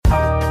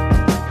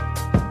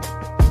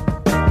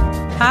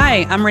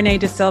Hi, I'm Renee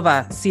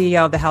DeSilva,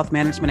 CEO of the Health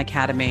Management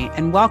Academy,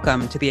 and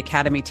welcome to the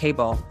Academy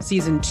Table,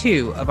 Season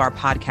 2 of our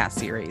podcast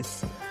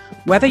series.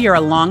 Whether you're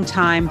a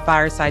longtime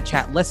Fireside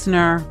Chat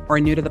listener or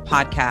new to the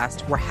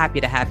podcast, we're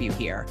happy to have you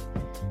here.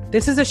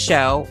 This is a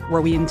show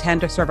where we intend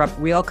to serve up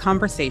real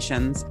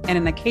conversations and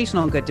an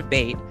occasional good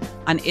debate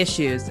on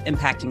issues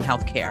impacting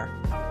healthcare.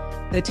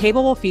 The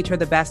table will feature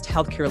the best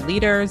healthcare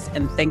leaders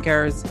and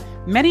thinkers,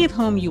 many of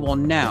whom you will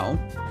know,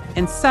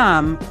 and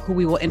some who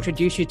we will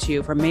introduce you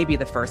to for maybe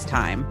the first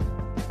time.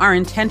 Our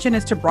intention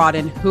is to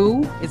broaden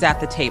who is at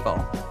the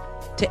table,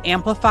 to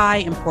amplify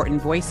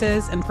important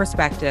voices and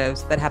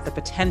perspectives that have the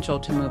potential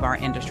to move our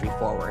industry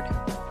forward.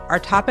 Our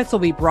topics will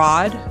be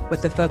broad,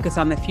 with the focus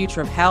on the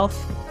future of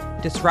health,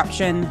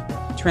 disruption,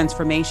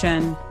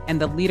 transformation, and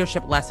the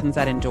leadership lessons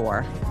that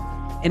endure.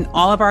 In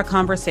all of our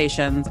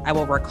conversations, I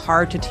will work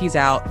hard to tease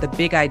out the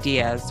big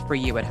ideas for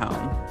you at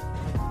home.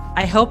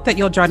 I hope that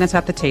you'll join us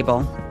at the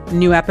table.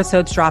 New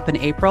episodes drop in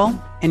April,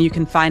 and you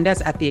can find us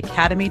at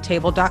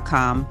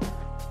theacademytable.com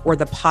or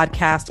the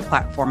podcast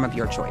platform of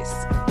your choice.